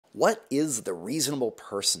What is the reasonable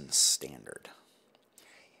person standard?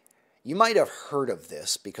 You might have heard of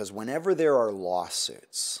this because whenever there are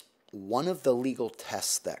lawsuits, one of the legal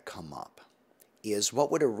tests that come up is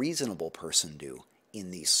what would a reasonable person do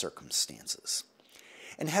in these circumstances?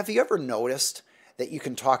 And have you ever noticed that you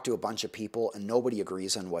can talk to a bunch of people and nobody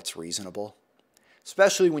agrees on what's reasonable?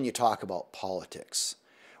 Especially when you talk about politics,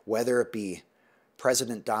 whether it be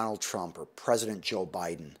President Donald Trump or President Joe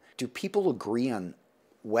Biden. Do people agree on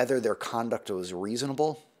whether their conduct was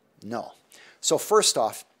reasonable? No. So first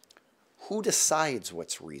off, who decides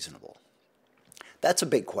what's reasonable? That's a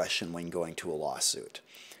big question when going to a lawsuit.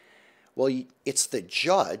 Well, it's the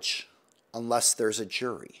judge unless there's a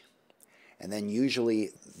jury. And then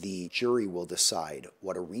usually the jury will decide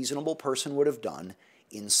what a reasonable person would have done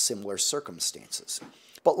in similar circumstances.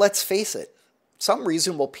 But let's face it, some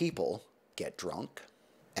reasonable people get drunk,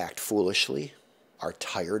 act foolishly, are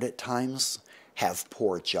tired at times, have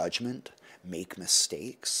poor judgment, make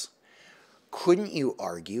mistakes. Couldn't you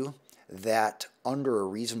argue that under a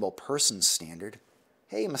reasonable person standard,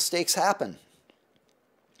 hey, mistakes happen?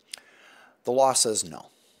 The law says no.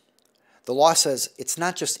 The law says it's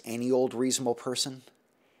not just any old reasonable person,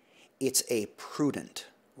 it's a prudent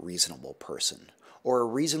reasonable person, or a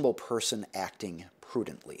reasonable person acting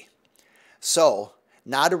prudently. So,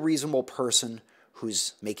 not a reasonable person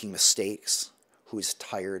who's making mistakes, who's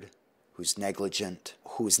tired, who's negligent,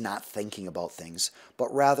 who's not thinking about things,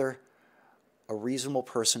 but rather a reasonable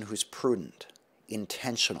person who's prudent,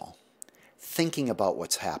 intentional, thinking about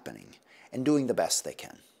what's happening, and doing the best they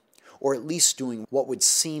can, or at least doing what would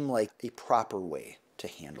seem like a proper way to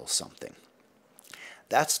handle something.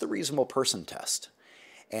 That's the reasonable person test,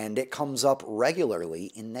 and it comes up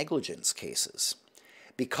regularly in negligence cases.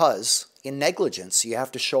 Because in negligence, you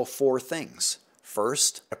have to show four things.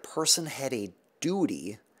 First, a person had a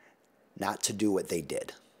duty not to do what they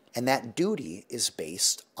did. And that duty is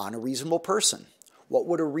based on a reasonable person. What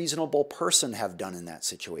would a reasonable person have done in that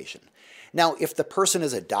situation? Now, if the person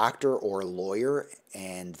is a doctor or a lawyer,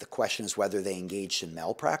 and the question is whether they engaged in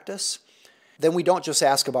malpractice, then we don't just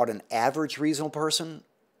ask about an average reasonable person,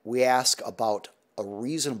 we ask about a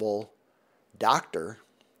reasonable doctor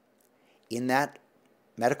in that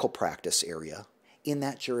medical practice area, in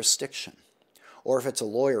that jurisdiction. Or if it's a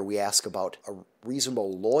lawyer, we ask about a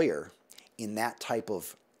reasonable lawyer in that type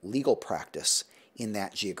of legal practice in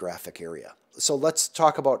that geographic area. So let's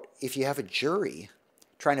talk about if you have a jury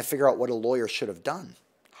trying to figure out what a lawyer should have done.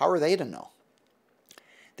 How are they to know?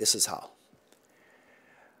 This is how.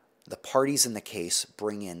 The parties in the case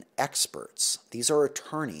bring in experts. These are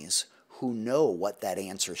attorneys who know what that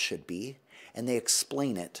answer should be, and they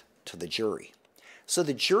explain it to the jury. So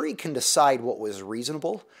the jury can decide what was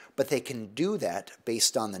reasonable, but they can do that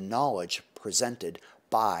based on the knowledge presented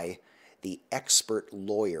by the expert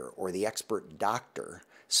lawyer or the expert doctor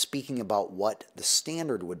speaking about what the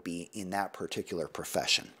standard would be in that particular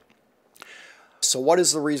profession. So what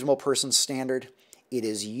is the reasonable person standard? It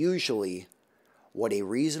is usually what a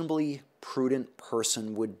reasonably prudent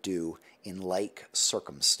person would do in like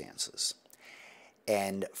circumstances.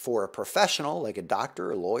 And for a professional, like a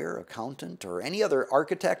doctor, a lawyer, accountant, or any other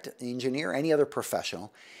architect, engineer, any other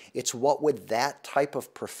professional, it's what would that type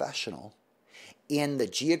of professional in the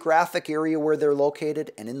geographic area where they're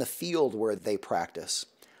located and in the field where they practice,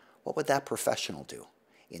 what would that professional do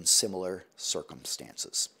in similar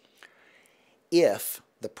circumstances? If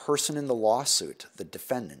the person in the lawsuit, the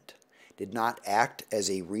defendant, did not act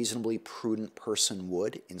as a reasonably prudent person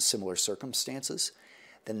would in similar circumstances,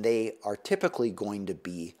 then they are typically going to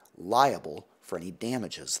be liable for any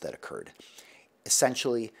damages that occurred.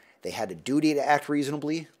 Essentially, they had a duty to act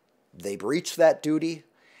reasonably, they breached that duty,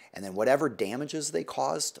 and then whatever damages they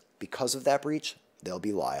caused because of that breach, they'll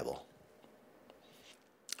be liable.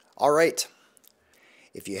 All right.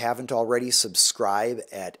 If you haven't already, subscribe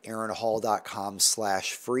at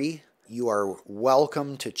aaronhall.com/free. You are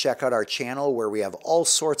welcome to check out our channel where we have all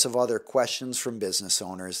sorts of other questions from business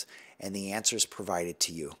owners and the answers provided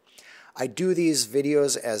to you. I do these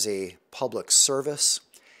videos as a public service,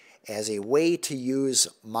 as a way to use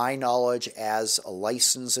my knowledge as a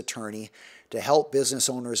licensed attorney to help business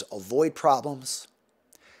owners avoid problems,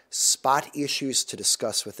 spot issues to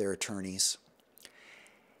discuss with their attorneys,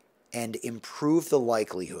 and improve the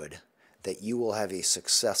likelihood that you will have a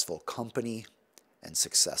successful company and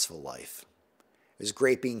successful life. It was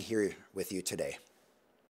great being here with you today.